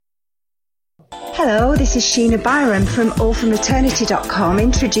Hello, this is Sheena Byram from allformaternity.com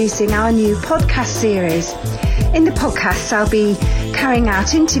introducing our new podcast series. In the podcast, I'll be carrying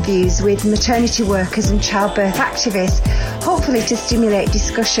out interviews with maternity workers and childbirth activists, hopefully to stimulate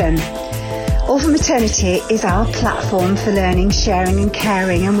discussion. All for Maternity is our platform for learning, sharing and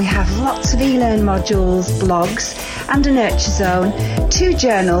caring, and we have lots of e-learn modules, blogs and a nurture zone, 2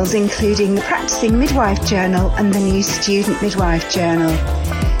 journals including the Practicing Midwife Journal and the new Student Midwife Journal.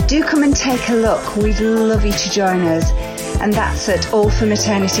 Do come and take a look. We'd love you to join us. And that's at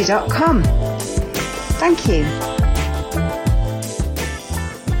allformaternity.com. Thank you.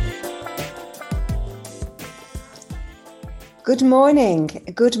 Good morning.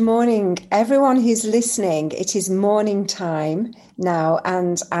 Good morning, everyone who's listening. It is morning time now,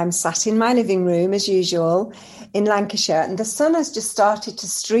 and I'm sat in my living room as usual in Lancashire, and the sun has just started to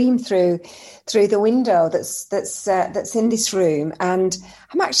stream through the window that's in this room, and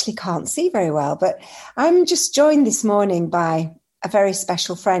I actually can't see very well, but I'm just joined this morning by a very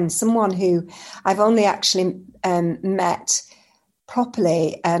special friend, someone who I've only actually met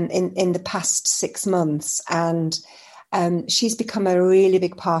properly in the past 6 months, and she's become a really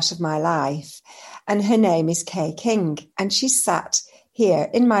big part of my life, and her name is Kay King, and she's sat here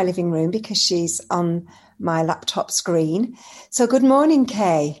in my living room because she's on my laptop screen. So good morning,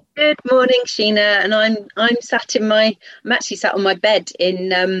 Kay. Good morning, Sheena, and I'm actually sat on my bed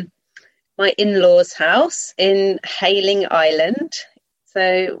in my in-laws' house in Hayling Island.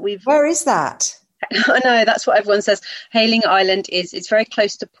 So Where is that? I know, that's what everyone says. Hayling Island it's very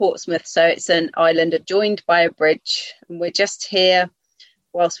close to Portsmouth, so it's an island adjoined by a bridge, and we're just here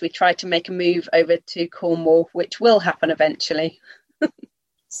whilst we try to make a move over to Cornwall, which will happen eventually.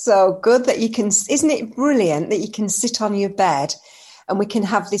 So good that you can, isn't it brilliant that you can sit on your bed and we can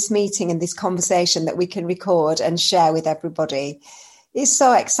have this meeting and this conversation that we can record and share with everybody. It's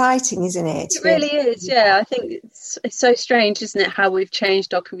so exciting, isn't it? It really is, yeah. I think it's so strange, isn't it, how we've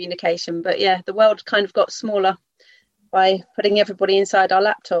changed our communication. But yeah, the world kind of got smaller by putting everybody inside our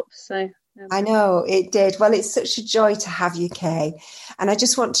laptops. So I know it did. Well, it's such a joy to have you, Kay. And I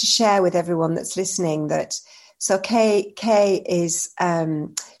just want to share with everyone that's listening that, so Kay is,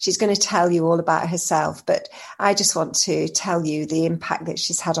 she's going to tell you all about herself, but I just want to tell you the impact that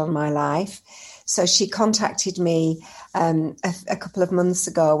she's had on my life. So she contacted me a couple of months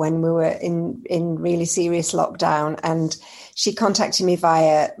ago when we were in really serious lockdown, and she contacted me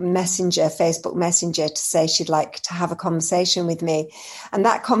via Messenger, Facebook Messenger, to say she'd like to have a conversation with me. And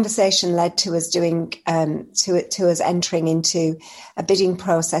that conversation led to us doing to us entering into a bidding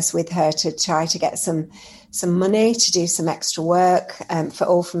process with her to try to get some money to do some extra work for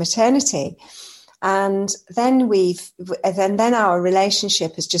All for Maternity. And then then our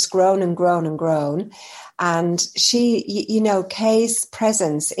relationship has just grown and grown and grown. And she, Kay's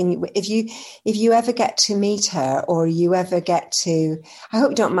presence if you ever get to meet her, or you ever get to, I hope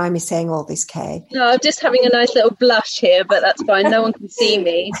you don't mind me saying all this, Kay. No, I'm just having a nice little blush here, but that's fine. No one can see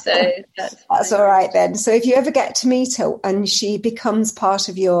me, so that's all right then. So if you ever get to meet her and she becomes part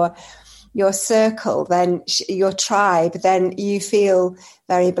of your circle, then your tribe, then you feel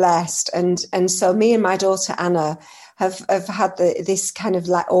very blessed. And so me and my daughter Anna have had this kind of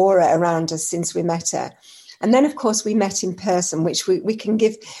like aura around us since we met her. And then of course we met in person, which we can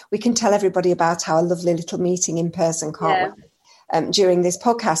tell everybody about our lovely little meeting in person, can't we? During this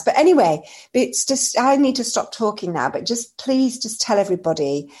podcast. But anyway, it's just, I need to stop talking now, but please tell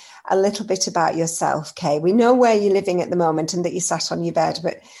everybody a little bit about yourself, Kay. We know where you're living at the moment and that you sat on your bed,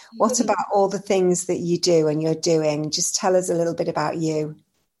 but what about all the things that you do and you're doing? Just tell us a little bit about you.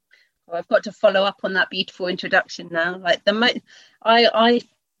 Well, I've got to follow up on that beautiful introduction now. Like I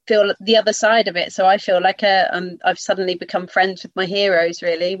feel the other side of it, so I feel like I've suddenly become friends with my heroes,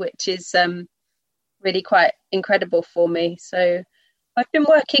 really, which is really quite incredible for me. So I've been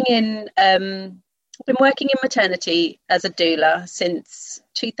working in maternity as a doula since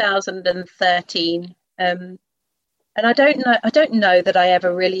 2013, and I don't know that I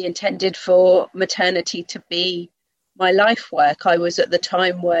ever really intended for maternity to be my life work. I was at the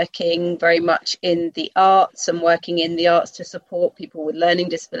time working very much in the arts and working in the arts to support people with learning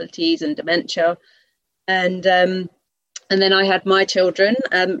disabilities and dementia, and then I had my children,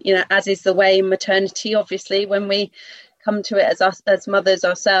 as is the way in maternity, obviously, when we come to it as mothers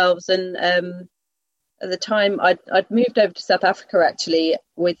ourselves. And at the time, I'd moved over to South Africa, actually,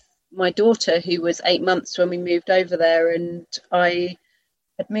 with my daughter, who was 8 months when we moved over there. And I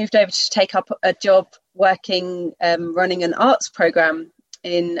had moved over to take up a job working, running an arts program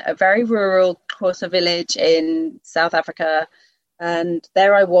in a very rural Xhosa village in South Africa. And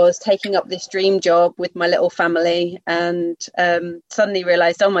there I was taking up this dream job with my little family, and suddenly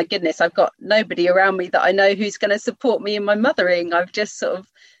realized, oh my goodness, I've got nobody around me that I know who's going to support me in my mothering. I've just sort of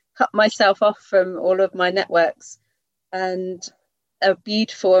cut myself off from all of my networks. And a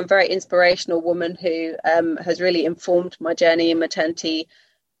beautiful and very inspirational woman who has really informed my journey in maternity,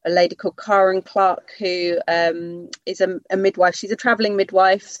 a lady called Karen Clark, who is a midwife. She's a traveling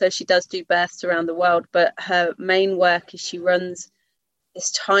midwife, so she does do births around the world, but her main work is she runs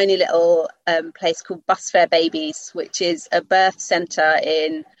this tiny little place called Bus Fare Babies, which is a birth centre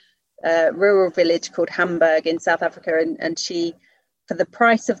in a rural village called Hamburg in South Africa. And she, for the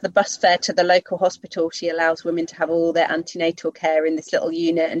price of the bus fare to the local hospital, she allows women to have all their antenatal care in this little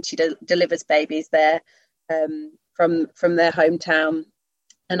unit, and she delivers babies there from their hometown.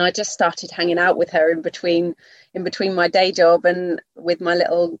 And I just started hanging out with her in between my day job and with my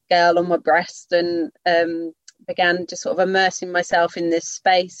little girl on my breast, and began just sort of immersing myself in this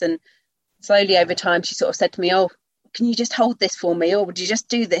space. And slowly over time, she sort of said to me, "Oh, can you just hold this for me? Or would you just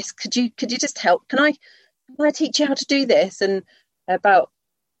do this? Could you just help? Can I teach you how to do this?" And about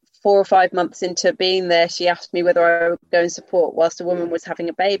 4 or 5 months into being there, she asked me whether I would go and support whilst a woman was having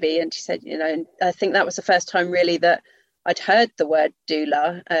a baby. And she said, and I think that was the first time really that I'd heard the word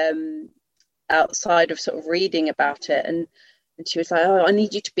doula outside of sort of reading about it. And she was like, "Oh, I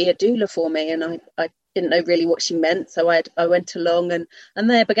need you to be a doula for me." And I didn't know really what she meant. So I went along and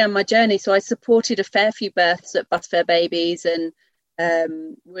there began my journey. So I supported a fair few births at Bus Fare Babies, and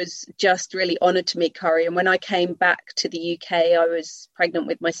was just really honoured to meet Corrie. And when I came back to the UK, I was pregnant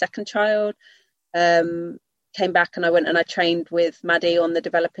with my second child. Came back and I went and I trained with Maddie on the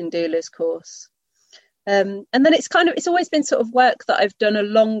Developing Doulas course. And then it's always been sort of work that I've done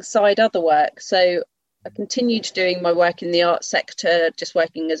alongside other work. So I continued doing my work in the arts sector, just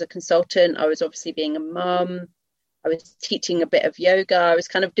working as a consultant. I was obviously being a mum. I was teaching a bit of yoga. I was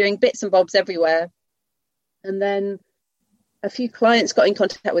kind of doing bits and bobs everywhere. And then a few clients got in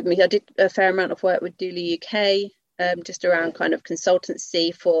contact with me. I did a fair amount of work with Doula UK, just around kind of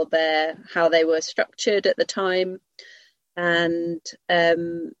consultancy for how they were structured at the time. And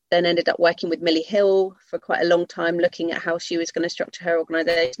then ended up working with Millie Hill for quite a long time, looking at how she was going to structure her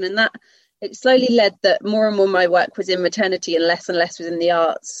organisation. And that it slowly led that more and more my work was in maternity and less was in the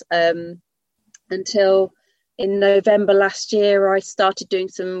arts, until in November last year I started doing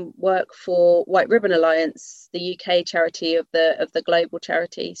some work for White Ribbon Alliance, the UK charity of the global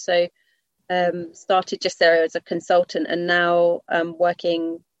charity. So started just there as a consultant, and now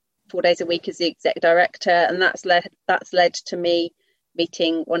working 4 days a week as the exec director, and that's led to me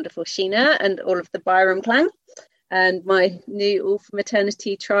meeting wonderful Sheena and all of the Byram clan and my new All for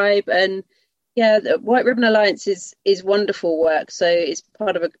Maternity tribe. And yeah, the White Ribbon Alliance is wonderful work. So it's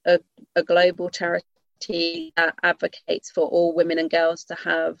part of a global charity that advocates for all women and girls to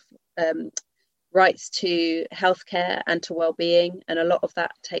have rights to healthcare and to well-being, and a lot of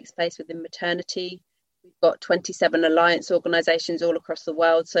that takes place within maternity. We've got 27 alliance organisations all across the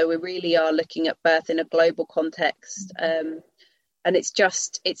world, so we really are looking at birth in a global context. And it's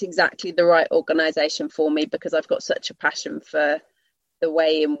exactly the right organisation for me, because I've got such a passion for the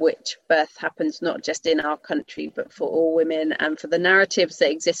way in which birth happens, not just in our country, but for all women, and for the narratives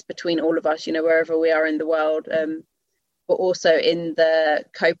that exist between all of us, wherever we are in the world, but also in the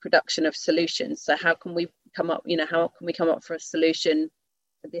co-production of solutions. So how can we come up for a solution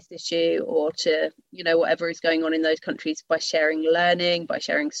for this issue, or to, whatever is going on in those countries, by sharing learning, by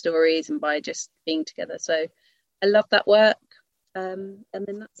sharing stories, and by just being together. So I love that work. And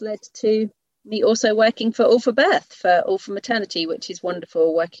then that's led to me also working for All for Birth, for All for Maternity, which is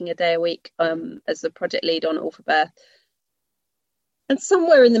wonderful, working a day a week as the project lead on All for Birth. And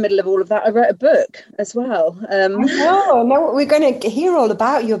somewhere in the middle of all of that, I wrote a book as well. No, we're going to hear all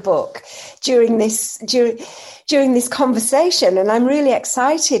about your book during this conversation, and I'm really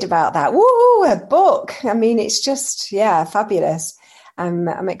excited about that. Woo, a book! I mean, it's just fabulous.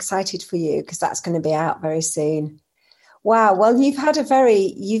 I'm excited for you, because that's going to be out very soon. Wow. Well, you've had a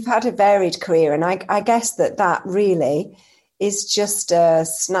varied career, and I guess that really is just a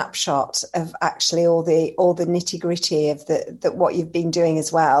snapshot of actually all the nitty gritty of that what you've been doing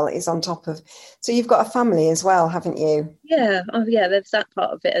as well is on top of. So you've got a family as well, haven't you? Yeah. Oh, yeah. There's that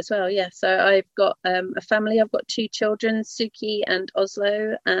part of it as well. Yeah. So I've got a family. I've got 2 children, Suki and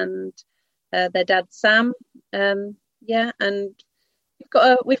Oslo, and their dad Sam. And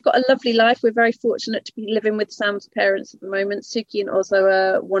we've got a lovely life. We're very fortunate to be living with Sam's parents at the moment. Suki and Oslo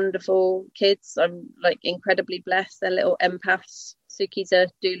are wonderful kids. I'm incredibly blessed. They're little empaths. Suki's a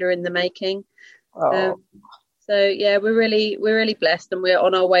doula in the making. So yeah, we're really blessed, and we're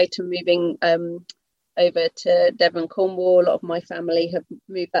on our way to moving over to Devon, Cornwall. A lot of my family have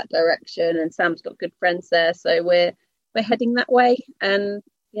moved that direction, and Sam's got good friends there, so we're heading that way. And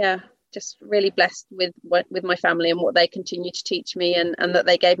yeah, just really blessed with my family and what they continue to teach me, and that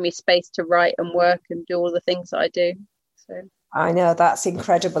they gave me space to write and work and do all the things that I do. So I know, that's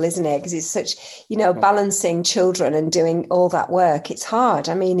incredible, isn't it? Because it's such, balancing children and doing all that work. It's hard.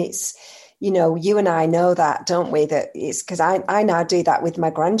 I mean, it's, you and I know that, don't we? That it's because I now do that with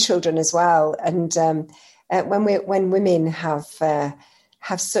my grandchildren as well. And when women have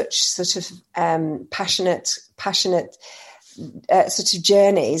such sort of passionate sort of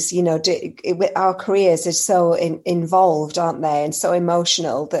journeys, our careers are so involved, aren't they? And so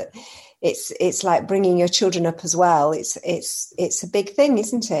emotional that it's like bringing your children up as well. It's a big thing,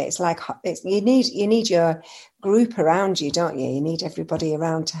 isn't it? It's like you need your group around you, don't you? You need everybody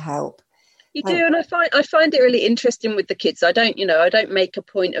around to help. You do, and I find it really interesting with the kids. I don't make a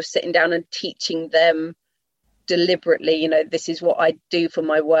point of sitting down and teaching them deliberately, this is what I do for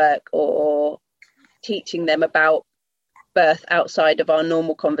my work, or teaching them about birth outside of our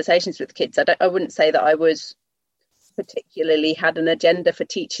normal conversations with kids. I wouldn't say that I was particularly had an agenda for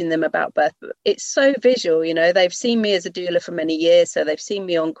teaching them about birth, but it's so visual. They've seen me as a doula for many years, so they've seen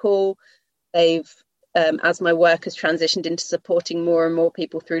me on call. They've as my work has transitioned into supporting more and more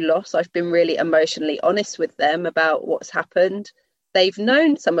people through loss, I've been really emotionally honest with them about what's happened. They've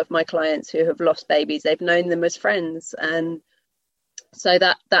known some of my clients who have lost babies. They've known them as friends, and so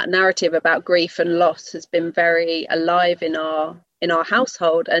that narrative about grief and loss has been very alive in our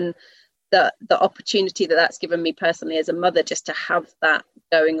household. And the opportunity that's given me personally as a mother, just to have that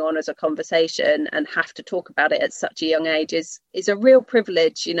going on as a conversation and have to talk about it at such a young age is a real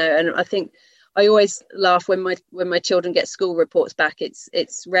privilege, And I think I always laugh when my children get school reports back.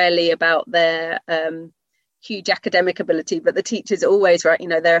 It's rarely about their huge academic ability, but the teachers always write,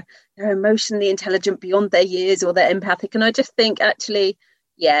 they're emotionally intelligent beyond their years, or they're empathic. And I just think, actually,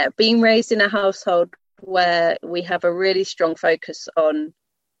 being raised in a household where we have a really strong focus on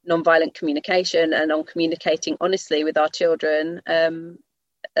nonviolent communication and on communicating honestly with our children, and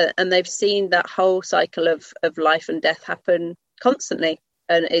they've seen that whole cycle of life and death happen constantly.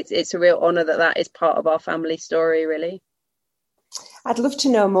 And it's a real honour that is part of our family story, really. I'd love to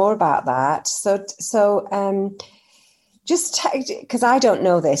know more about that. So just because I don't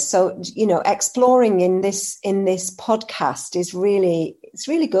know this, so exploring in this podcast is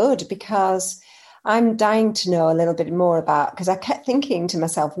really good, because I'm dying to know a little bit more about. Because I kept thinking to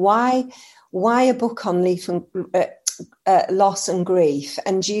myself, why a book on loss and grief?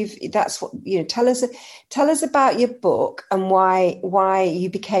 And tell us about your book and why you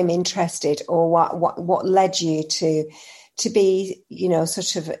became interested, or what led you to be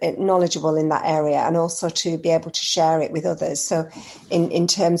sort of knowledgeable in that area, and also to be able to share it with others. So in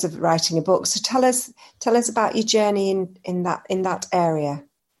terms of writing a book, so tell us about your journey in that area.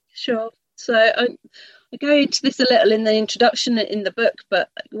 Sure. So I go into this a little in the introduction in the book, but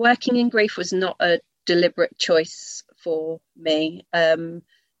working in grief was not a deliberate choice for me.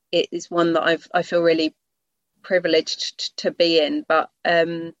 It is one that I feel really privileged to be in, but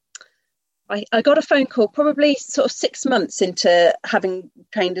I got a phone call probably sort of 6 months into having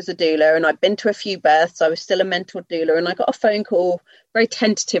trained as a doula, and I'd been to a few births. I was still a mentor doula, and I got a phone call, very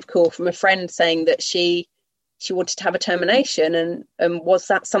tentative call, from a friend saying that she wanted to have a termination, and was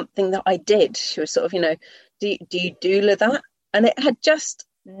that something that I did? She was sort of, do you doula that? And it had just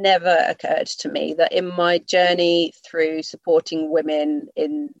never occurred to me that in my journey through supporting women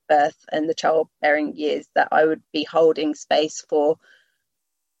in birth and the childbearing years, that I would be holding space for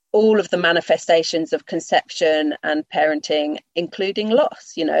all of the manifestations of conception and parenting, including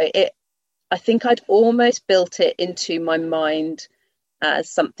loss. I think I'd almost built it into my mind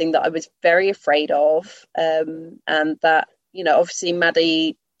as something that I was very afraid of, and that, obviously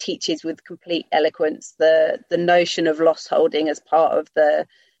Maddie teaches with complete eloquence the notion of loss holding as part of the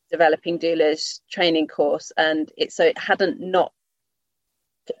Developing Doulas training course, and it hadn't not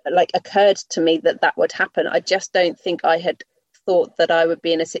occurred to me that would happen. I just don't think I had thought that I would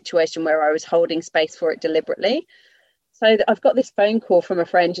be in a situation where I was holding space for it deliberately. So I've got this phone call from a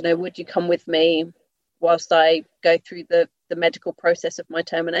friend, would you come with me whilst I go through the medical process of my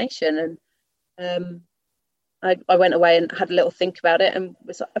termination? And I went away and had a little think about it, and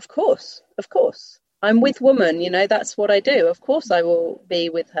was like, of course, I'm with woman, that's what I do. Of course I will be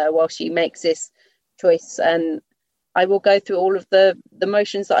with her while she makes this choice, and I will go through all of the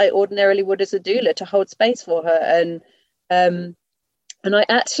motions that I ordinarily would as a doula to hold space for her. And I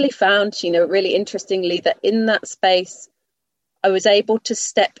actually found, really interestingly, that in that space, I was able to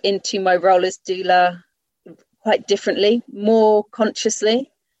step into my role as doula quite differently, more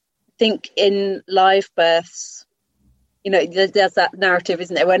consciously. I think in live births, there's that narrative,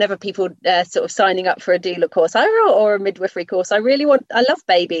 isn't there? Whenever people sort of signing up for a doula course or a midwifery course, I love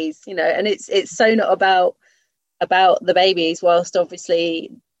babies, and it's so not about the babies, whilst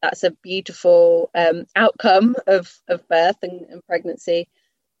obviously that's a beautiful outcome of birth and pregnancy.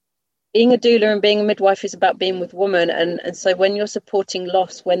 Being a doula and being a midwife is about being with women. And so when you're supporting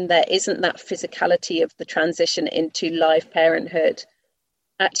loss, when there isn't that physicality of the transition into live parenthood,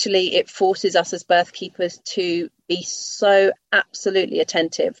 actually it forces us as birth keepers to be so absolutely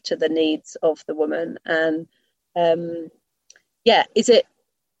attentive to the needs of the woman. And is it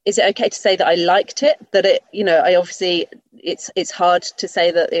okay to say that I liked it? That I obviously, it's hard to say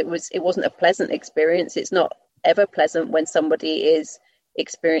that it wasn't a pleasant experience. It's not ever pleasant when somebody is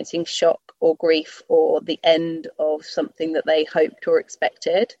experiencing shock or grief or the end of something that they hoped or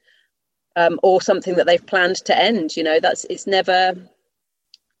expected, or something that they've planned to end. It's never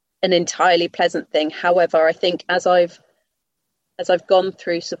an entirely pleasant thing. However, I think as I've gone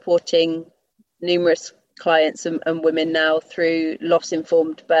through supporting numerous clients and women now through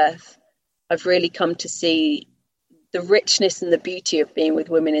loss-informed birth, I've really come to see the richness and the beauty of being with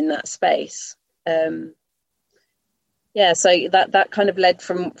women in that space. So that kind of led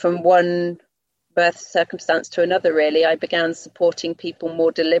from one birth circumstance to another, really. I began supporting people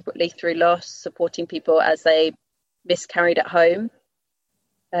more deliberately through loss, supporting people as they miscarried at home.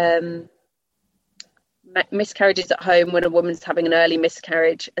 Miscarriages at home, when a woman's having an early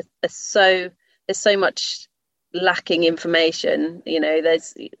miscarriage, there's so much lacking information.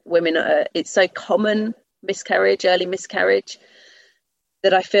 There's women, it's so common, early miscarriage,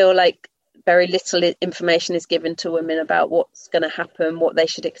 that I feel like very little information is given to women about what's going to happen, what they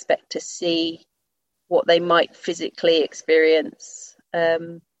should expect to see, what they might physically experience.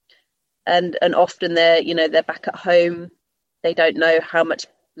 And often they're back at home. They don't know how much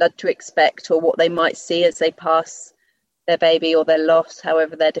blood to expect or what they might see as they pass their baby or their loss,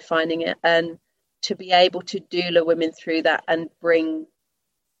 however they're defining it. And to be able to doula women through that and bring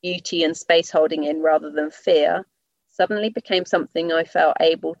beauty and space holding in rather than fear suddenly became something I felt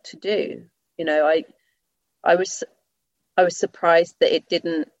able to do. I was surprised that it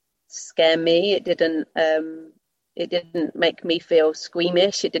didn't scare me. It didn't make me feel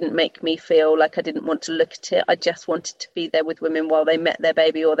squeamish. It didn't make me feel like I didn't want to look at it. I just wanted to be there with women while they met their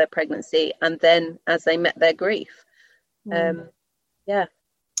baby or their pregnancy, and then as they met their grief. Yeah,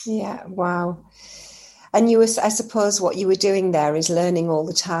 wow. And I suppose what you were doing there is learning all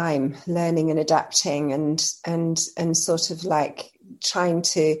the time, learning and adapting and sort of like trying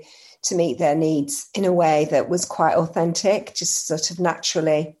to meet their needs in a way that was quite authentic, just sort of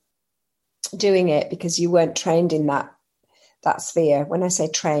naturally doing it, because you weren't trained in that sphere. When I say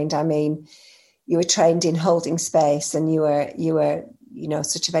trained, I mean you were trained in holding space, and you were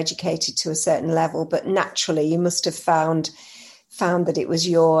sort of educated to a certain level, but naturally you must have found that it was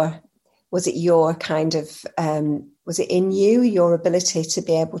was it in you, your ability to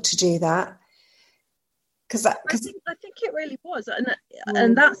be able to do that? I think it really was, and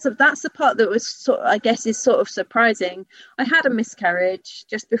that's the part that was I guess is sort of surprising. I had a miscarriage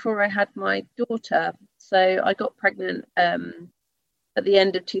just before I had my daughter, so I got pregnant at the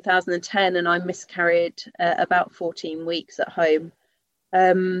end of 2010, and I miscarried about 14 weeks at home,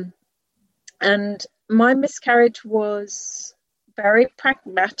 and my miscarriage was very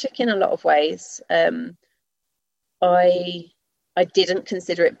pragmatic in a lot of ways. I didn't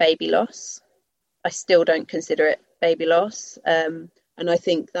consider it baby loss. I still don't consider it baby loss. And I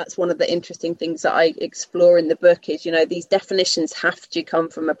think that's one of the interesting things that I explore in the book is, these definitions have to come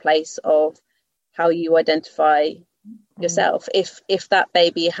from a place of how you identify yourself. If that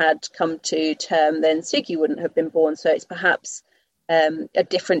baby had come to term, then Suki wouldn't have been born. So it's perhaps a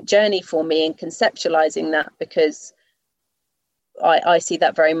different journey for me in conceptualizing that, because I see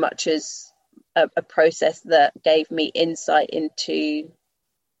that very much as a process that gave me insight into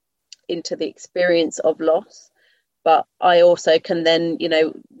the experience of loss. But I also can then,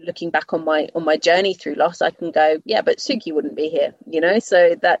 looking back on my journey through loss, I can go, yeah, but Suki wouldn't be here,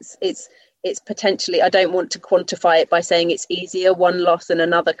 so it's potentially, I don't want to quantify it by saying it's easier, one loss and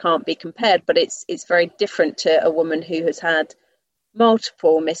another can't be compared, but it's very different to a woman who has had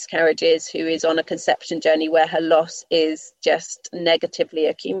multiple miscarriages, who is on a conception journey where her loss is just negatively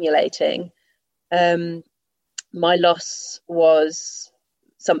accumulating. My loss was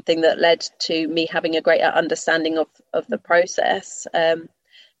something that led to me having a greater understanding of the process.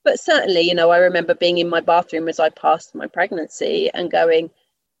 But certainly, I remember being in my bathroom as I passed my pregnancy and going,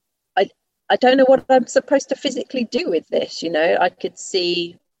 I don't know what I'm supposed to physically do with this. I could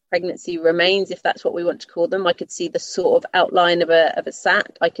see pregnancy remains, if that's what we want to call them. I could see the sort of outline of a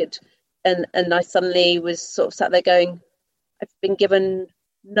sat. And I suddenly was sort of sat there going, I've been given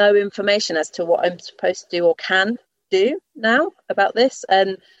no information as to what I'm supposed to do or can do now about this.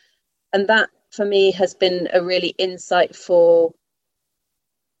 And that for me has been a really insightful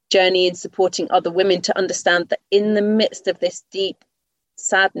journey in supporting other women to understand that in the midst of this deep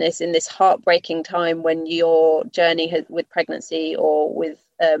sadness, in this heartbreaking time when your journey with pregnancy or with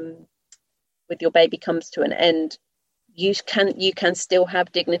your baby comes to an end, you can still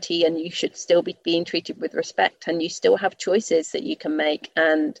have dignity, and you should still be being treated with respect, and you still have choices that you can make.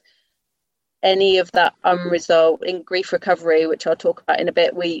 And any of that unresolved in grief recovery, which I'll talk about in a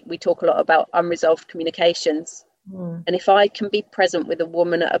bit, we talk a lot about unresolved communications. And if I can be present with a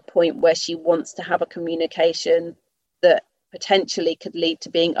woman at a point where she wants to have a communication that potentially could lead to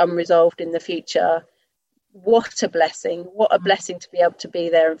being unresolved in the future, what a blessing to be able to be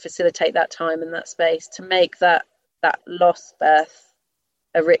there and facilitate that time and that space. To make that lost birth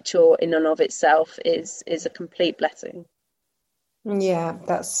a ritual in and of itself is a complete blessing. Yeah,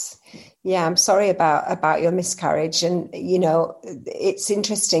 I'm sorry about your miscarriage. And, it's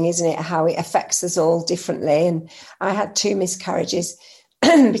interesting, isn't it, how it affects us all differently. And I had 2 miscarriages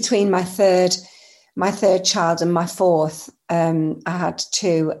between my third child and my fourth. I had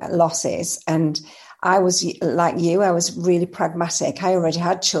 2 losses, and I was like you, I was really pragmatic. I already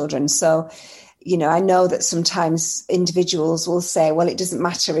had children. So, I know that sometimes individuals will say, well, it doesn't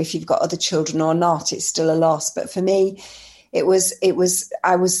matter if you've got other children or not, it's still a loss. But for me, I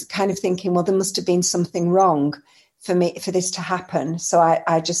was kind of thinking, well, there must have been something wrong for this to happen. So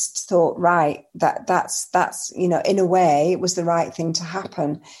I just thought, right, that's, in a way it was the right thing to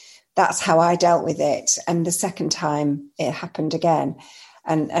happen. That's how I dealt with it. And the second time it happened again.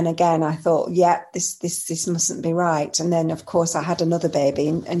 And again, I thought, yeah, this mustn't be right. And then of course I had another baby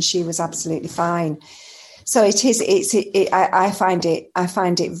and she was absolutely fine. So I find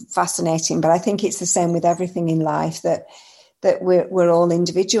it fascinating, but I think it's the same with everything in life, that we're all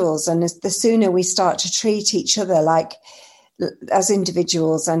individuals, and the sooner we start to treat each other like as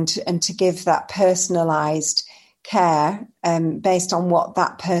individuals and to give that personalized care based on what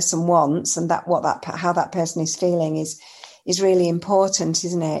that person wants and how that person is feeling is really important,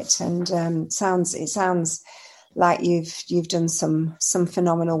 isn't it? And it sounds like you've done some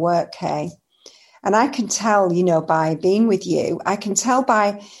phenomenal work, Kay. And I can tell, by being with you, I can tell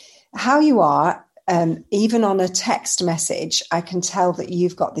by how you are. Even on a text message, I can tell that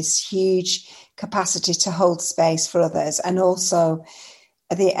you've got this huge capacity to hold space for others, and also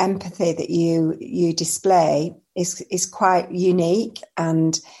the empathy that you display is quite unique,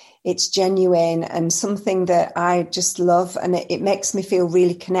 and it's genuine and something that I just love, and it makes me feel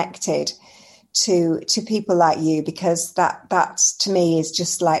really connected to people like you, because that to me is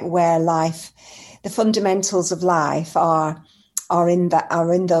just like where life, the fundamentals of life are in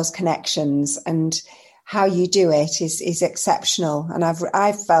those connections, and how you do it is exceptional. And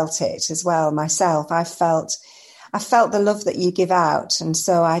I've felt it as well myself. I felt the love that you give out, and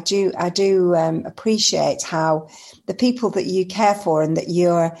so I do appreciate how the people that you care for and that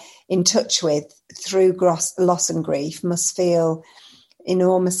you're in touch with through loss and grief must feel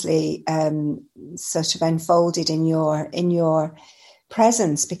enormously sort of enfolded in your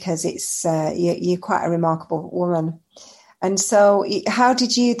presence, because it's you're quite a remarkable woman. And so how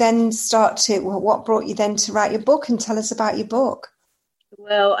did you then what brought you then to write your book, and tell us about your book?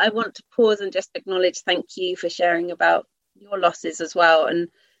 Well, I want to pause and just acknowledge, thank you for sharing about your losses as well. And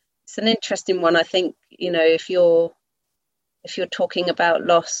it's an interesting one. I think, if you're talking about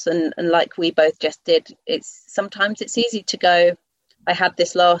loss and like we both just did, sometimes it's easy to go, I had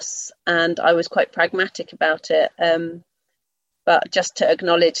this loss and I was quite pragmatic about it. But just to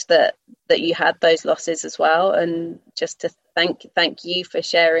acknowledge that you had those losses as well, and just to thank you for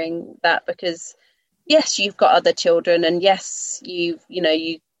sharing that, because yes, you've got other children, and yes, you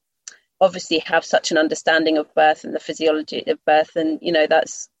obviously have such an understanding of birth and the physiology of birth, and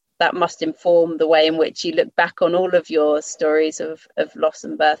that must inform the way in which you look back on all of your stories of loss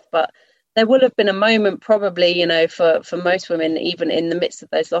and birth. But there will have been a moment, probably, for most women, even in the midst of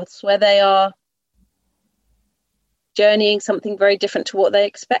those losses, where they are journeying something very different to what they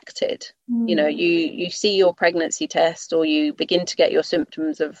expected. You see your pregnancy test, or you begin to get your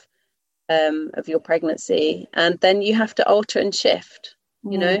symptoms of your pregnancy, and then you have to alter and shift.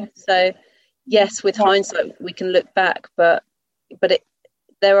 So yes, with hindsight we can look back, but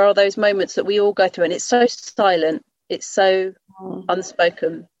there are those moments that we all go through, and it's so silent, it's so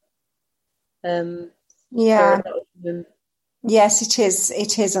unspoken. Yes,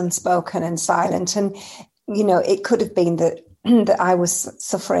 it is unspoken and silent, and it could have been that that I was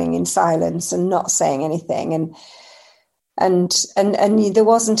suffering in silence and not saying anything, and there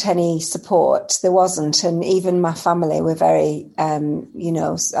wasn't any support. There wasn't, and even my family were very, I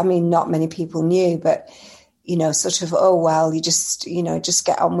mean, not many people knew, but sort of, oh well, you just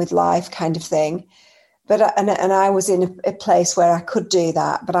get on with life kind of thing. But and I was in a place where I could do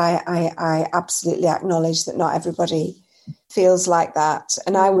that, but I absolutely acknowledge that not everybody feels like that.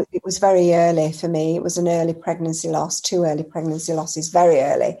 And it was very early for me. It was an early pregnancy loss, 2 early pregnancy losses, very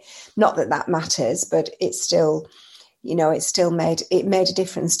early. Not that matters, but it still, it made a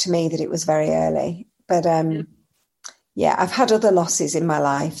difference to me that it was very early. But I've had other losses in my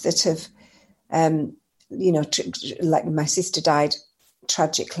life that have, like my sister died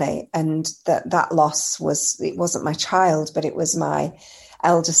tragically, and that loss it wasn't my child, but it was my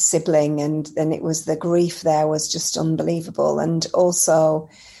eldest sibling, and then it was the grief there was just unbelievable. And also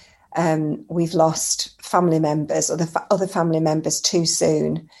we've lost family members, other family members too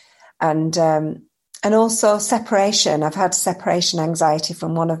soon, and also separation. I've had separation anxiety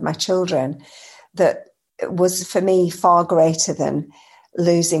from one of my children that was for me far greater than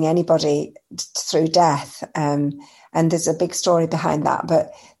losing anybody through death. And there's a big story behind that,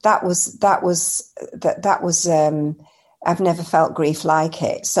 but that was I've never felt grief like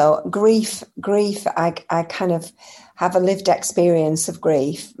it. So grief, I kind of have a lived experience of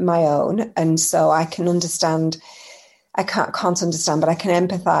grief, my own. And so I can understand, I can't understand, but I can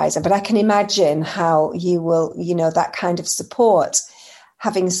empathize, but I can imagine how you will, that kind of support,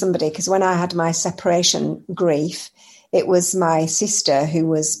 having somebody, because when I had my separation grief, it was my sister who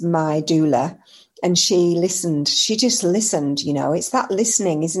was my doula. And she listened. She just listened, It's that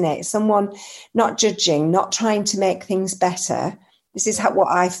listening, isn't it? Someone not judging, not trying to make things better. This is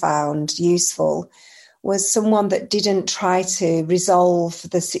what I found useful, was someone that didn't try to resolve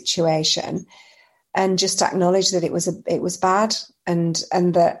the situation and just acknowledge that it was bad, and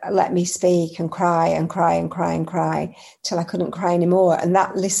that let me speak and cry and cry and cry and cry till I couldn't cry anymore. And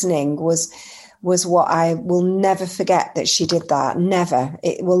that listening was what I will never forget, that she did that. Never.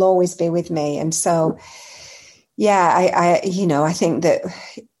 It will always be with me. And so, I think that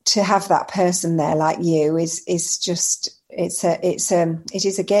to have that person there like you is just, it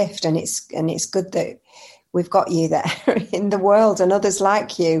is a gift, and it's good that we've got you there in the world and others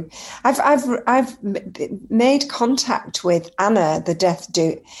like you. I've made contact with Anna, the death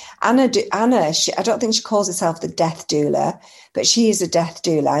doula. Anna, I don't think she calls herself the death doula, but she is a death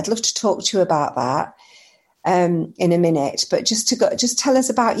doula. I'd love to talk to you about that in a minute. But just tell us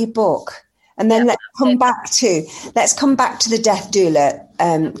about your book, and then let's come back to the death doula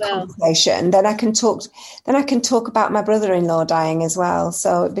conversation. Then I can talk about my brother-in-law dying as well.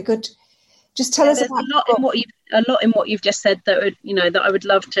 So it'd be good. Just tell us about a lot in what you've just said that would, that I would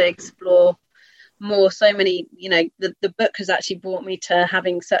love to explore more. So many, the book has actually brought me to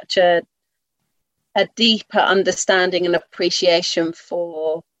having such a deeper understanding and appreciation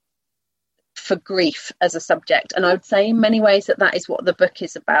for grief as a subject. And I would say in many ways that is what the book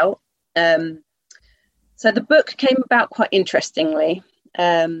is about. So the book came about quite interestingly.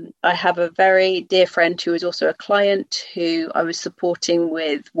 I have a very dear friend who is also a client who I was supporting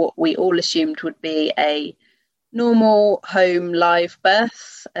with what we all assumed would be a normal home live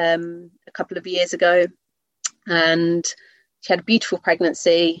birth a couple of years ago. And she had a beautiful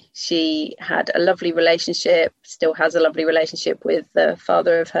pregnancy. She had a lovely relationship, still has a lovely relationship with the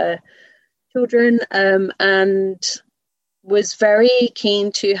father of her children, and was very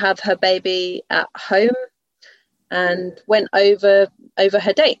keen to have her baby at home, and went over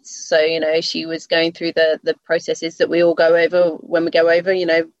her dates. So, she was going through the processes that we all go over when we go over,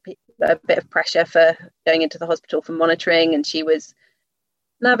 a bit of pressure for going into the hospital for monitoring, and she was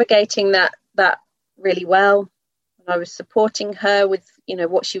navigating that really well. And I was supporting her with,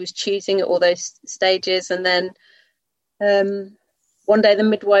 what she was choosing at all those stages. And then one day the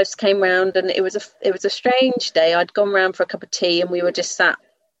midwives came round, and it was a strange day. I'd gone round for a cup of tea, and we were just sat,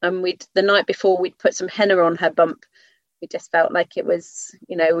 and the night before we'd put some henna on her bump. We just felt like it was,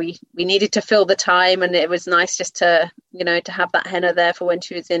 we needed to fill the time, and it was nice just to, to have that henna there for when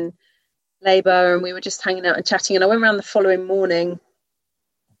she was in labour. And we were just hanging out and chatting. And I went around the following morning,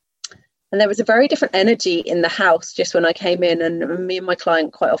 and there was a very different energy in the house just when I came in. And me and my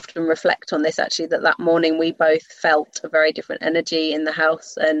client quite often reflect on this, actually, that morning we both felt a very different energy in the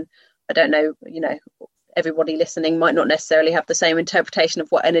house. And I don't know, everybody listening might not necessarily have the same interpretation of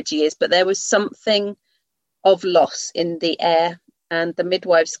what energy is, but there was something of loss in the air. And the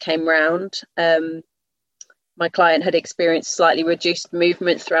midwives came round. My client had experienced slightly reduced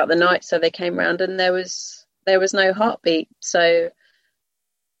movement throughout the night, so they came round, and there was no heartbeat. So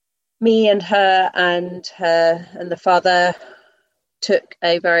me and her and the father took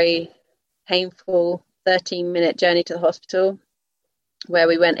a very painful 13-minute journey to the hospital, where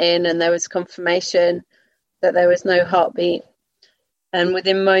we went in and there was confirmation that there was no heartbeat. And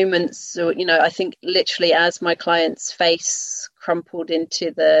within moments, I think literally as my client's face crumpled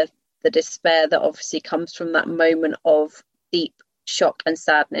into the despair that obviously comes from that moment of deep shock and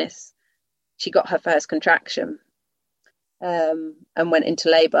sadness, she got her first contraction, and went into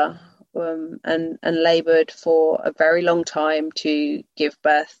labour, and laboured for a very long time to give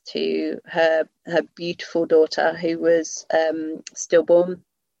birth to her beautiful daughter, who was stillborn.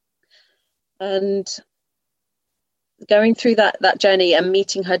 And going through that journey and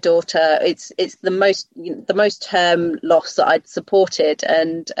meeting her daughter, it's the most loss that I'd supported,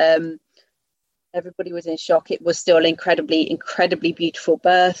 and everybody was in shock. It was still an incredibly beautiful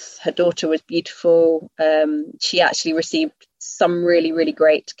birth. Her daughter was beautiful. She actually received some really, really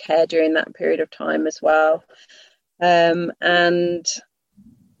great care during that period of time as well. And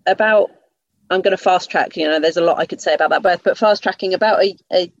I'm going to fast track, there's a lot I could say about that birth, but fast tracking, about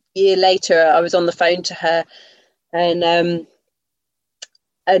a year later, I was on the phone to her, and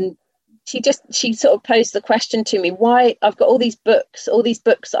she sort of posed the question to me, why I've got all these books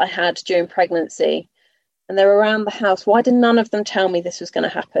that I had during pregnancy, and they're around the house. Why did none of them tell me this was going to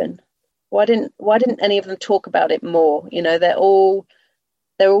happen? Why didn't any of them talk about it more? They're all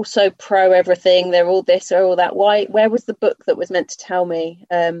so pro everything. They're all this or all that. Where was the book that was meant to tell me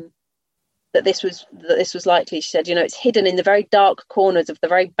that this was likely? She said, it's hidden in the very dark corners of the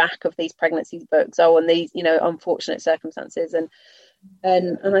very back of these pregnancy books. And these, unfortunate circumstances.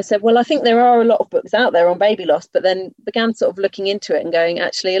 And I said, well, I think there are a lot of books out there on baby loss, but then began sort of looking into it and going,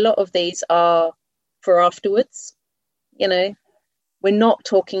 actually, a lot of these are for afterwards. We're not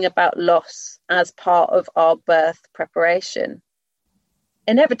talking about loss as part of our birth preparation.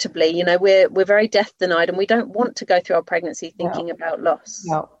 Inevitably, we're very death denied, and we don't want to go through our pregnancy thinking about loss.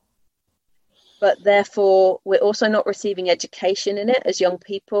 No. But therefore, we're also not receiving education in it as young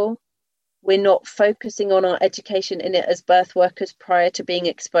people. We're not focusing on our education in it as birth workers prior to being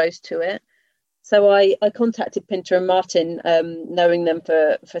exposed to it. So I contacted Pinter and Martin, knowing them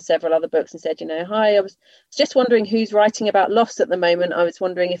for several other books, and said, hi, I was just wondering who's writing about loss at the moment. I was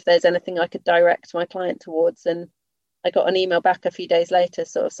wondering if there's anything I could direct my client towards. And I got an email back a few days later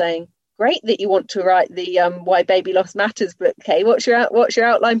sort of saying, great that you want to write the Why Baby Loss Matters book, Kay. What's your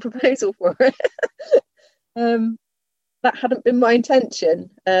outline proposal for it? That hadn't been my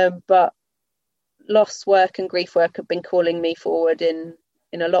intention, but loss work and grief work have been calling me forward in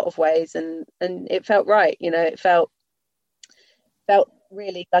a lot of ways, and it felt right. It felt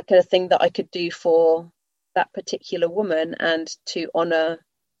really like a thing that I could do for that particular woman, and to honour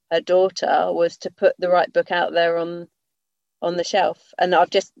her daughter was to put the right book out there on the shelf. And I've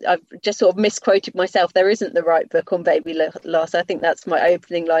just sort of misquoted myself. There isn't the right book on baby loss. I think that's my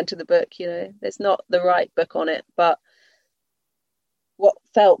opening line to the book. There's not the right book on it, but what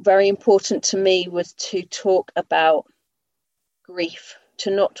felt very important to me was to talk about grief, to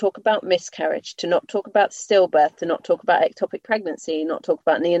not talk about miscarriage, to not talk about stillbirth, to not talk about ectopic pregnancy, not talk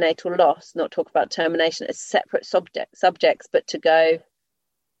about neonatal loss, not talk about termination as separate subjects, but to go,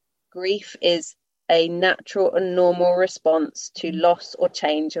 grief is a natural and normal response to loss or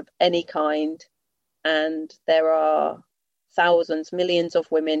change of any kind. And there are thousands, millions of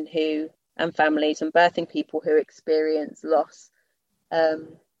women and families and birthing people who experience loss,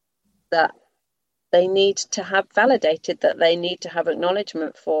 that they need to have validated, that they need to have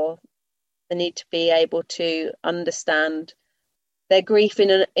acknowledgement for. They need to be able to understand their grief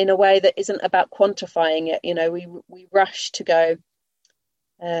in a way that isn't about quantifying it. We rush to go,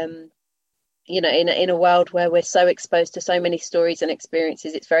 in a world where we're so exposed to so many stories and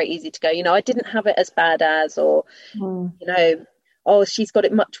experiences, it's very easy to go, I didn't have it as bad as, or, oh, she's got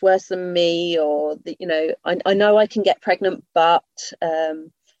it much worse than me, or, I know I can get pregnant, but,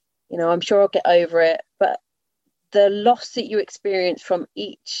 I'm sure I'll get over it. But the loss that you experience from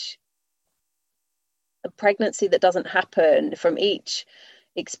each pregnancy that doesn't happen, from each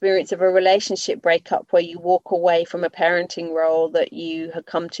experience of a relationship breakup where you walk away from a parenting role that you have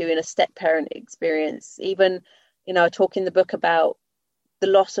come to in a step parent experience, even, I talk in the book about the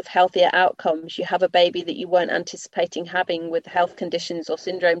loss of healthier outcomes. You have a baby that you weren't anticipating having, with health conditions or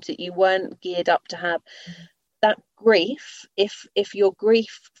syndromes that you weren't geared up to have. That grief, if your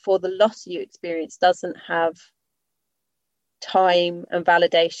grief for the loss you experience doesn't have time and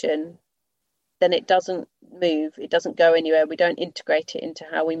validation, then it doesn't move, it doesn't go anywhere. We don't integrate it into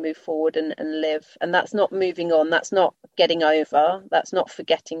how we move forward and live. And that's not moving on, that's not getting over, that's not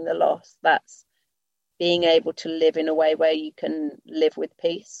forgetting the loss, that's being able to live in a way where you can live with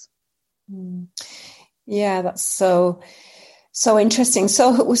peace. Yeah, that's so interesting.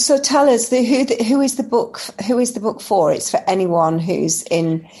 So tell us who is the book for? It's for anyone who's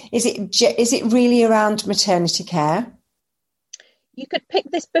in. Is it really around maternity care? You could pick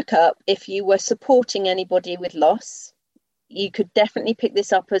this book up if you were supporting anybody with loss. You could definitely pick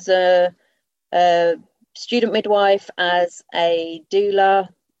this up as a student midwife, as a doula,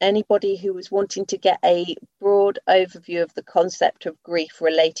 anybody who was wanting to get a broad overview of the concept of grief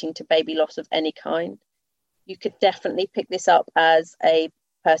relating to baby loss of any kind. You could definitely pick this up as a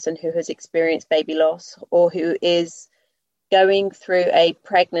person who has experienced baby loss, or who is going through a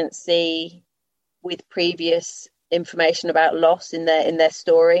pregnancy with previous information about loss in their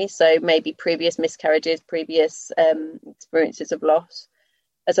story. So maybe previous miscarriages, previous experiences of loss.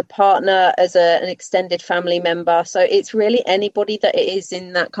 As a partner, as an extended family member. So it's really anybody that is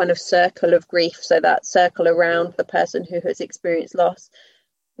in that kind of circle of grief. So that circle around the person who has experienced loss.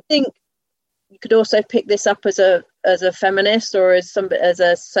 I think you could also pick this up as a feminist, or as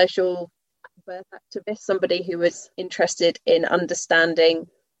a social birth activist, somebody who was interested in understanding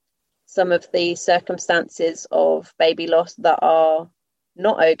some of the circumstances of baby loss that are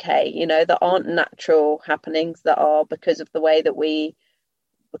not okay, that aren't natural happenings, that are because of the way that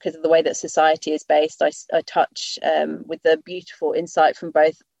society is based. I touch with the beautiful insight from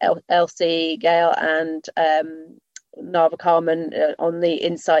both Elsie Gale and Nava Carmen on the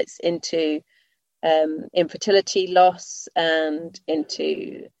insights into infertility loss, and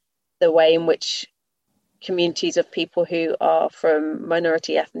into the way in which communities of people who are from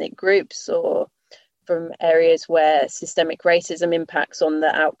minority ethnic groups, or from areas where systemic racism impacts on the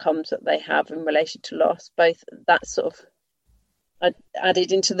outcomes that they have in relation to loss. Both that sort of I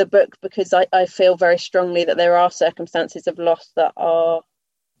added into the book because I feel very strongly that there are circumstances of loss that are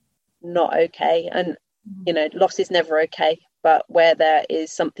not okay. And, loss is never okay. But where there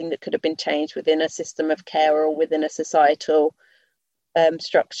is something that could have been changed within a system of care or within a societal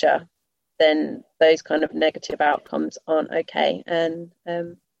structure, then those kind of negative outcomes aren't okay. And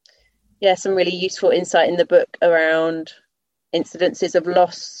some really useful insight in the book around incidences of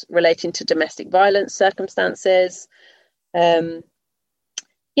loss relating to domestic violence circumstances. So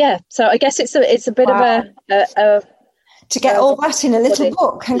I guess it's a bit of a to get all that in a little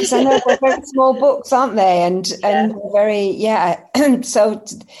book, because I know they're very small books, aren't they? And very So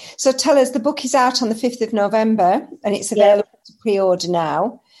tell us, the book is out on the 5th of November, and it's available to pre-order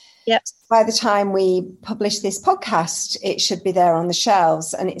now. Yep. By the time we publish this podcast, it should be there on the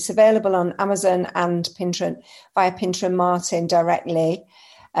shelves, and it's available on Amazon and Pinterest via Pinterest and Martin directly.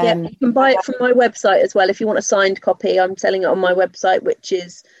 You can buy it from my website as well. If you want a signed copy, I'm selling it on my website, which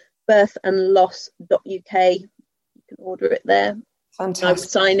is birthandloss.uk. You can order it there. Fantastic. I would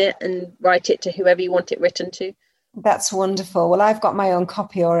sign it and write it to whoever you want it written to. That's wonderful. Well, I've got my own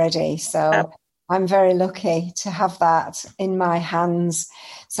copy already, so I'm very lucky to have that in my hands.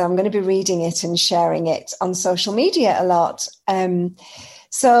 So I'm going to be reading it and sharing it on social media a lot.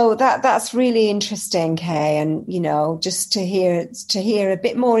 So that's really interesting, Kay, and just to hear a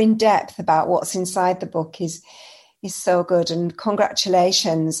bit more in depth about what's inside the book is so good. And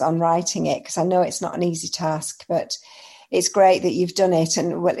congratulations on writing it, because I know it's not an easy task, but it's great that you've done it.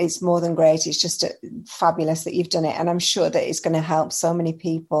 And it's more than great. It's just fabulous that you've done it, and I'm sure that it's going to help so many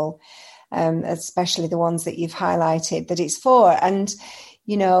people, especially the ones that you've highlighted that it's for. And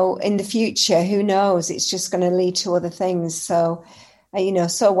in the future, who knows? It's just going to lead to other things. So.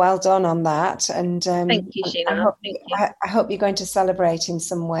 So well done on that. And thank you, Sheena. I hope you're going to celebrate in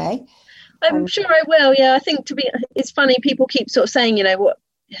some way. I'm sure I will. Yeah, I think it's funny. People keep sort of saying, what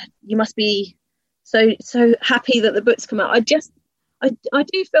you must be so happy that the book's come out. I do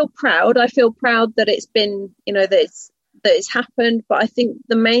feel proud. I feel proud that it's been, that it's happened. But I think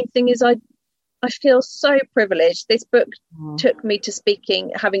the main thing is I feel so privileged. This book took me to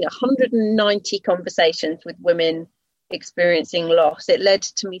having 190 conversations with women experiencing loss. It led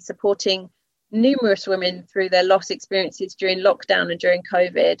to me supporting numerous women through their loss experiences during lockdown and during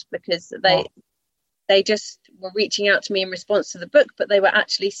COVID, because they just were reaching out to me in response to the book, but they were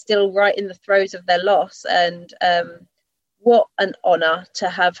actually still right in the throes of their loss. And what an honor to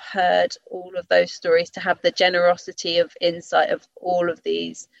have heard all of those stories, to have the generosity of insight of all of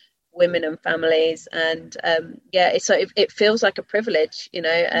these women and families. And it feels like a privilege,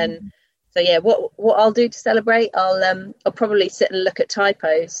 and so what I'll do to celebrate, I'll probably sit and look at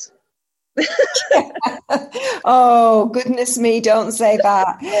typos. Oh, goodness me, don't say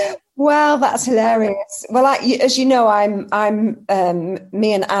that. Well, that's hilarious. Well, as you know,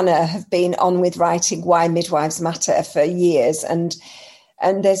 me and Anna have been on with writing Why Midwives Matter for years, and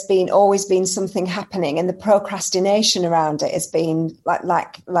and there's always been something happening, and the procrastination around it has been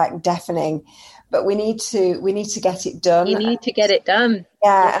like deafening. But we need to get it done. You need to get it done.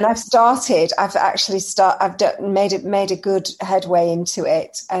 Yeah, and I've made a good headway into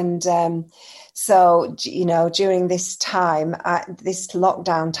it, and so during this time, this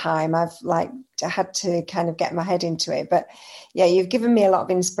lockdown time, I've had to kind of get my head into it. But yeah, you've given me a lot of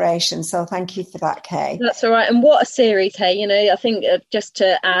inspiration, so thank you for that, Kay. That's all right. And what a series, hey! I think just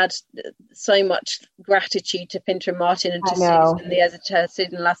to add so much gratitude to Pinter and Martin and to Susan, the editor,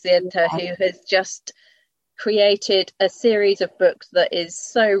 Susan Lass, the editor, who has just created a series of books that is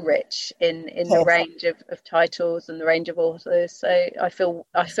so rich in the range of titles and the range of authors. So I feel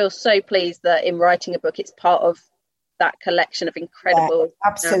so pleased that in writing a book, it's part of that collection of incredible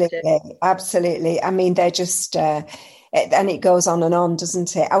absolutely. I mean, they're just and it goes on and on,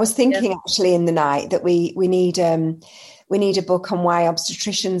 doesn't it? I was thinking actually in the night that we need a book on why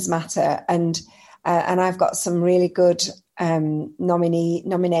obstetricians matter, and I've got some really good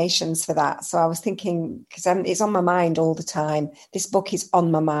nominations for that. So I was thinking, because it's on my mind all the time. This book is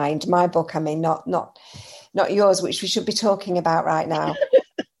on my mind. My book, I mean, not yours, which we should be talking about right now.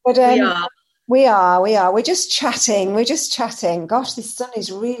 But we are. We're just chatting. Gosh, the sun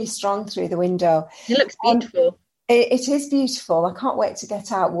is really strong through the window. It looks beautiful. It is beautiful. I can't wait to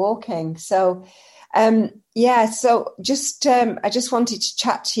get out walking. So so I just wanted to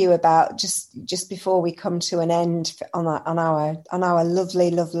chat to you about just before we come to an end on our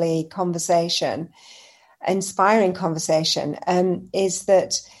lovely conversation, inspiring conversation, is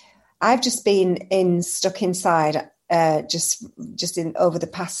that I've just been stuck inside just over the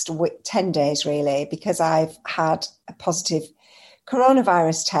past 10 days really, because I've had a positive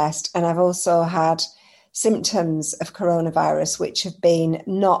coronavirus test, and I've also had symptoms of coronavirus which have been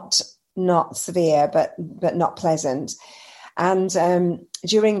not severe, but not pleasant. And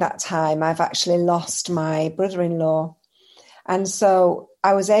during that time, I've actually lost my brother-in-law. And so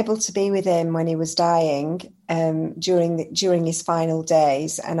I was able to be with him when he was dying during his final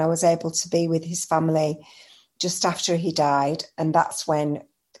days. And I was able to be with his family just after he died. And that's when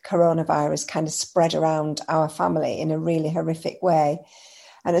the coronavirus kind of spread around our family in a really horrific way.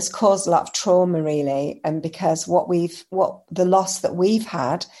 And it's caused a lot of trauma, really. And because the loss that we've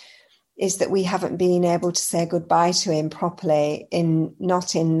had is that we haven't been able to say goodbye to him properly,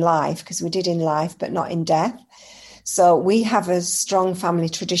 not in life, because we did in life, but not in death. So we have a strong family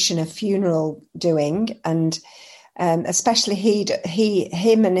tradition of funeral doing, and especially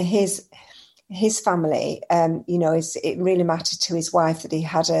him and his family, it really mattered to his wife that he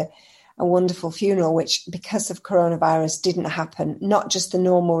had a wonderful funeral, which because of coronavirus didn't happen, not just the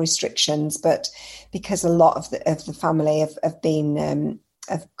normal restrictions, but because a lot of the family have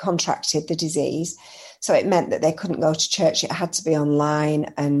contracted the disease. So it meant that they couldn't go to church. It had to be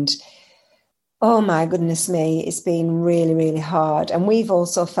online. And oh my goodness me, it's been really, really hard. And we've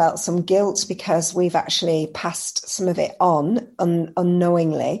also felt some guilt because we've actually passed some of it on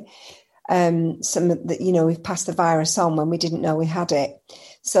unknowingly. We've passed the virus on when we didn't know we had it.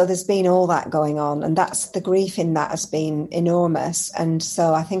 So there's been all that going on, and that's the grief in that has been enormous. And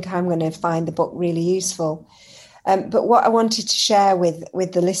so I think I'm going to find the book really useful. But what I wanted to share with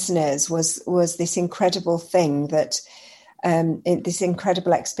the listeners was this incredible thing this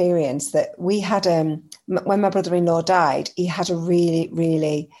incredible experience that we had. When my brother-in-law died, he had a really,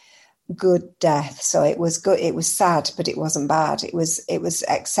 really good death. So it was good. It was sad, but it wasn't bad. It was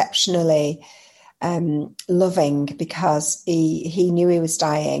exceptionally loving, because he knew he was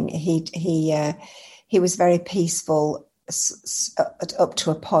dying. He was very peaceful up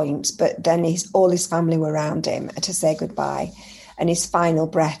to a point, but then all his family were around him to say goodbye, and his final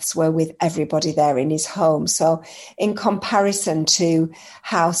breaths were with everybody there in his home. So in comparison to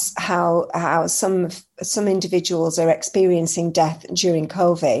how some individuals are experiencing death during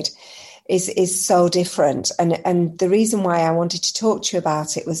COVID is so different. And the reason why I wanted to talk to you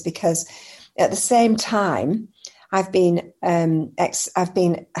about it was because at the same time, I've been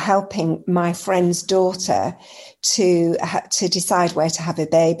helping my friend's daughter to decide where to have a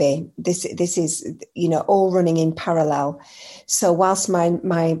baby. This is all running in parallel. So whilst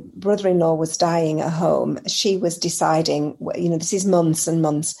my brother-in-law was dying at home, she was deciding. This is months and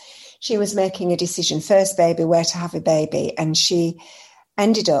months. She was making a decision. First baby, where to have a baby, and she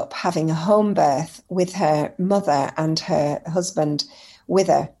ended up having a home birth with her mother and her husband with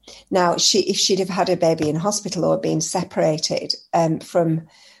her. Now, if she'd have had a baby in hospital or been separated from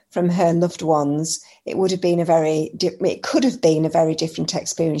her loved ones, it could have been a very different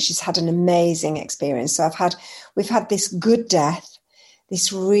experience. She's had an amazing experience. So we've had this good death,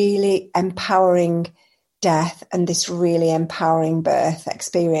 this really empowering death and this really empowering birth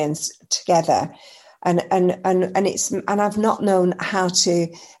experience together. And I've not known how to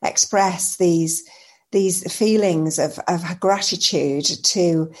express these feelings of gratitude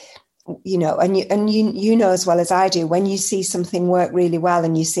to, you know, and you know as well as I do, when you see something work really well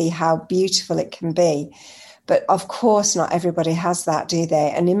and you see how beautiful it can be. But of course, not everybody has that, do they?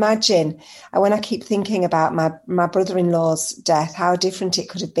 And imagine, when I keep thinking about my brother-in-law's death, how different it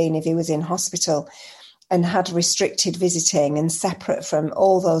could have been if he was in hospital and had restricted visiting and separate from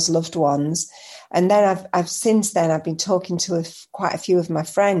all those loved ones. And then I've since then I've been talking to quite a few of my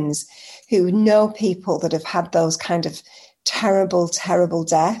friends who know people that have had those kind of terrible, terrible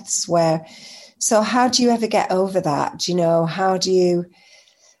deaths. So how do you ever get over that? Do you know,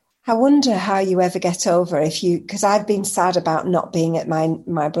 I wonder how you ever get over because I've been sad about not being at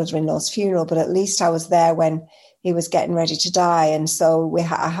my brother-in-law's funeral, but at least I was there when he was getting ready to die. And so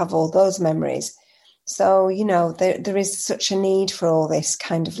I have all those memories. So, you know, there is such a need for all this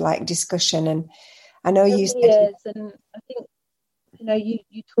kind of like discussion. And I know you said... And I think, you know,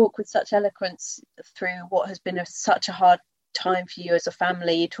 you talk with such eloquence through what has been such a hard time for you as a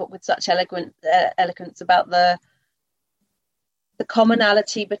family. You talk with such eloquence about the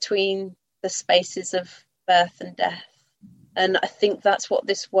commonality between the spaces of birth and death. And I think that's what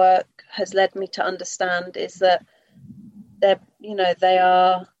this work has led me to understand, is that they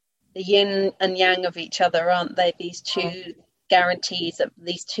are the yin and yang of each other, aren't they? These two guarantees,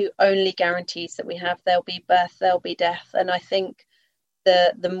 these two only guarantees that we have. There'll be birth, there'll be death. And I think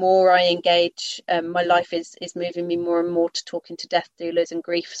the more I engage, my life is moving me more and more to talking to death doulas and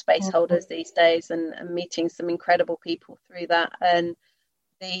grief space holders these days, and meeting some incredible people through that. And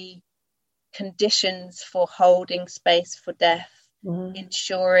the conditions for holding space for death,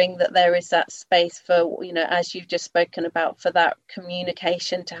 ensuring that there is that space for, you know, as you've just spoken about, for that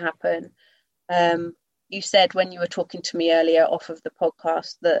communication to happen. You said when you were talking to me earlier off of the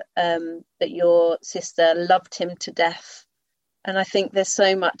podcast that your sister loved him to death. And I think there's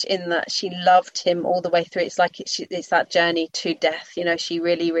so much in that. She loved him all the way through. It's like it's that journey to death. You know, she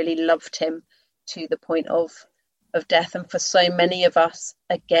really, really loved him to the point of death. And for so many of us,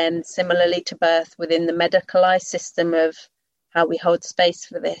 again, similarly to birth, within the medicalized system of how we hold space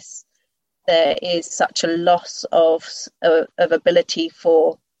for this, there is such a loss of ability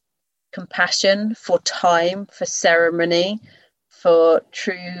for compassion, for time, for ceremony, for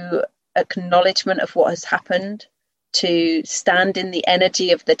true acknowledgement of what has happened, to stand in the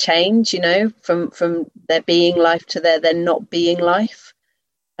energy of the change, you know, from there being life to there not being life.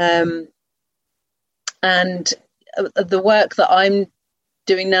 And the work that I'm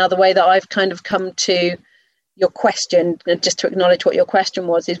doing now, the way that I've kind of come to your question, just to acknowledge what your question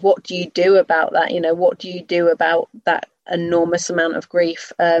was, is what do you do about that? You know, what do you do about that enormous amount of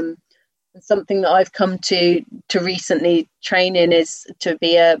grief? And something that I've come to recently train in is to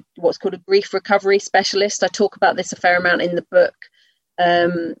be what's called a grief recovery specialist. I talk about this a fair amount in the book.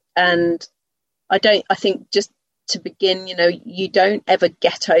 And I think just to begin, you know, you don't ever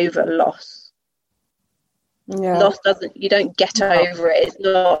get over loss. Yeah. Loss you don't get over it. It's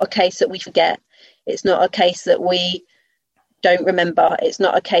not a case that we forget. It's not a case that we don't remember. It's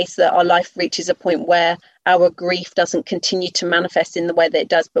not a case that our life reaches a point where our grief doesn't continue to manifest in the way that it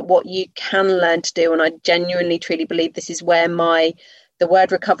does. But what you can learn to do, and I genuinely, truly believe this is where the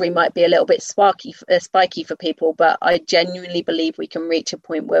word recovery might be a little bit spiky for people, but I genuinely believe we can reach a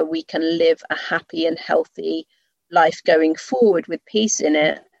point where we can live a happy and healthy life going forward with peace in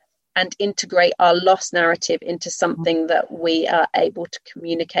it, and integrate our loss narrative into something that we are able to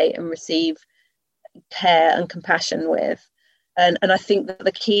communicate and receive care and compassion with. And I think that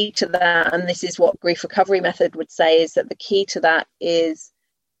the key to that, and this is what grief recovery method would say, is that the key to that is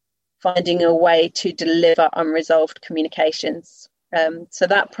finding a way to deliver unresolved communications. So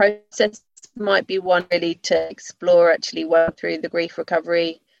that process might be one really to explore, actually work through the grief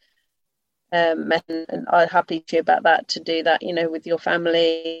recovery method. And I'll happily to you about that, to do that, you know, with your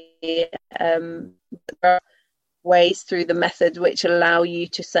family. There are ways through the method which allow you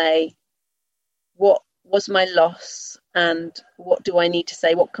to say, what was my loss, and what do I need to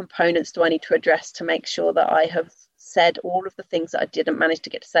say? What components do I need to address to make sure that I have said all of the things that I didn't manage to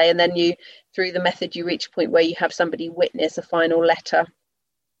get to say? And then you, through the method, you reach a point where you have somebody witness a final letter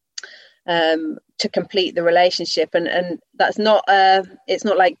to complete the relationship. And that's not, it's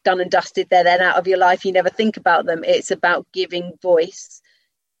not like done and dusted, they're then out of your life, you never think about them. It's about giving voice,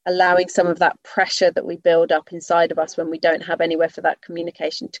 allowing some of that pressure that we build up inside of us when we don't have anywhere for that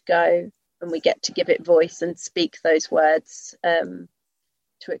communication to go. And we get to give it voice and speak those words to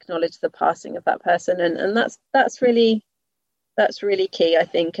acknowledge the passing of that person. And that's really key, I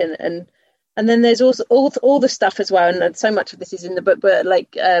think. And And then there's also all the stuff as well, and so much of this is in the book, but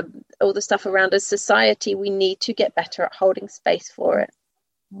like all the stuff around as society, we need to get better at holding space for it.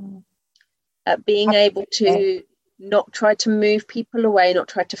 At being able to not try to move people away, not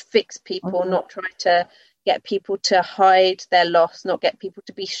try to fix people, not try to get people to hide their loss, not get people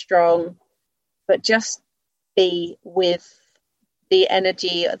to be strong, but just be with the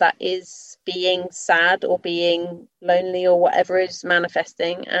energy that is being sad or being lonely or whatever is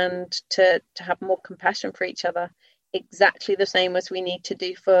manifesting, and to have more compassion for each other, exactly the same as we need to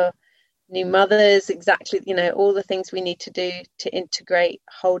do for new mothers, exactly, all the things we need to do to integrate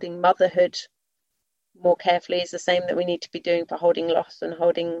holding motherhood more carefully is the same that we need to be doing for holding loss and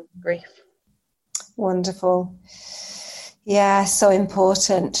holding grief. Wonderful. Yeah, so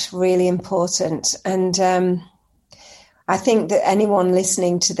important, really important. And I think that anyone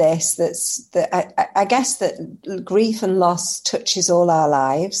listening to this, I guess that grief and loss touches all our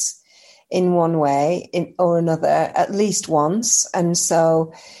lives in one way or another, at least once. And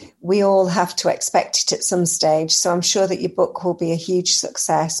so we all have to expect it at some stage. So I'm sure that your book will be a huge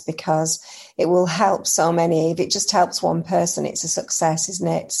success, because it will help so many. If it just helps one person, it's a success, isn't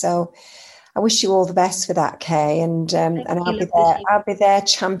it? So I wish you all the best for that, Kay. And I'll be there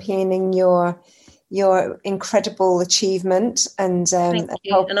championing your incredible achievement, and thank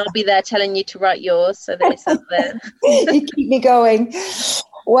you. And I'll be there telling you to write yours so that it's up there. You keep me going.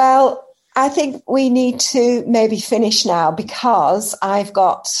 Well, I think we need to maybe finish now, because I've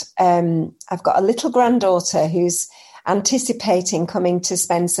got a little granddaughter who's anticipating coming to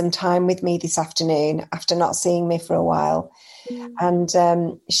spend some time with me this afternoon after not seeing me for a while.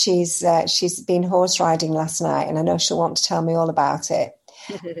 And she's been horse riding last night, and I know she'll want to tell me all about it.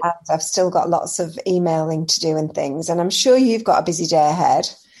 And I've still got lots of emailing to do and things, and I'm sure you've got a busy day ahead.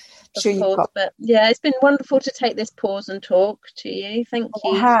 But yeah, it's been wonderful to take this pause and talk to you. Thank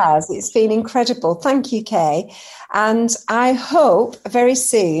you. It has. It's been incredible. Thank you, Kay. And I hope very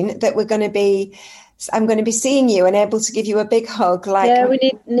soon that I'm going to be seeing you and able to give you a big hug.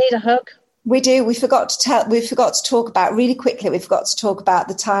 We need a hug. We do. We forgot to talk about really quickly. We forgot to talk about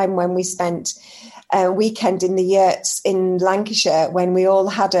the time when we spent a weekend in the yurts in Lancashire, when we all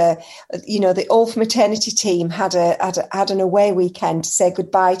had the All for Maternity team had an away weekend to say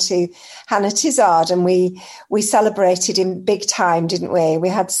goodbye to Hannah Tizard, and we celebrated in big time, didn't we? We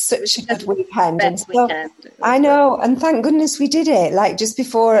had such a good weekend. I know, and thank goodness we did it, like just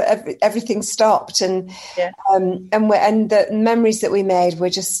before everything stopped, and the memories that we made were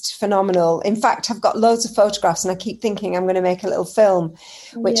just phenomenal. In fact, I've got loads of photographs, and I keep thinking I'm going to make a little film,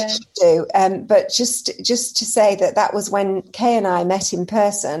 which I should do, but just to say that was when Kay and I met in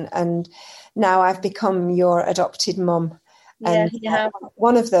person, and now I've become your adopted mum. And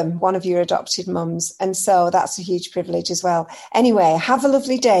one of your adopted mums. And so that's a huge privilege as well. Anyway, have a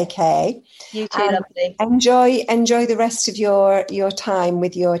lovely day, Kay. You too, lovely. Enjoy the rest of your time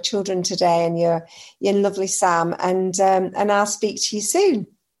with your children today, and your lovely Sam. And I'll speak to you soon.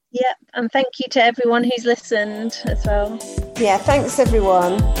 Yeah, and thank you to everyone who's listened as well. Yeah, thanks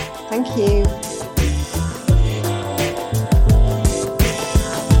everyone. Thank you.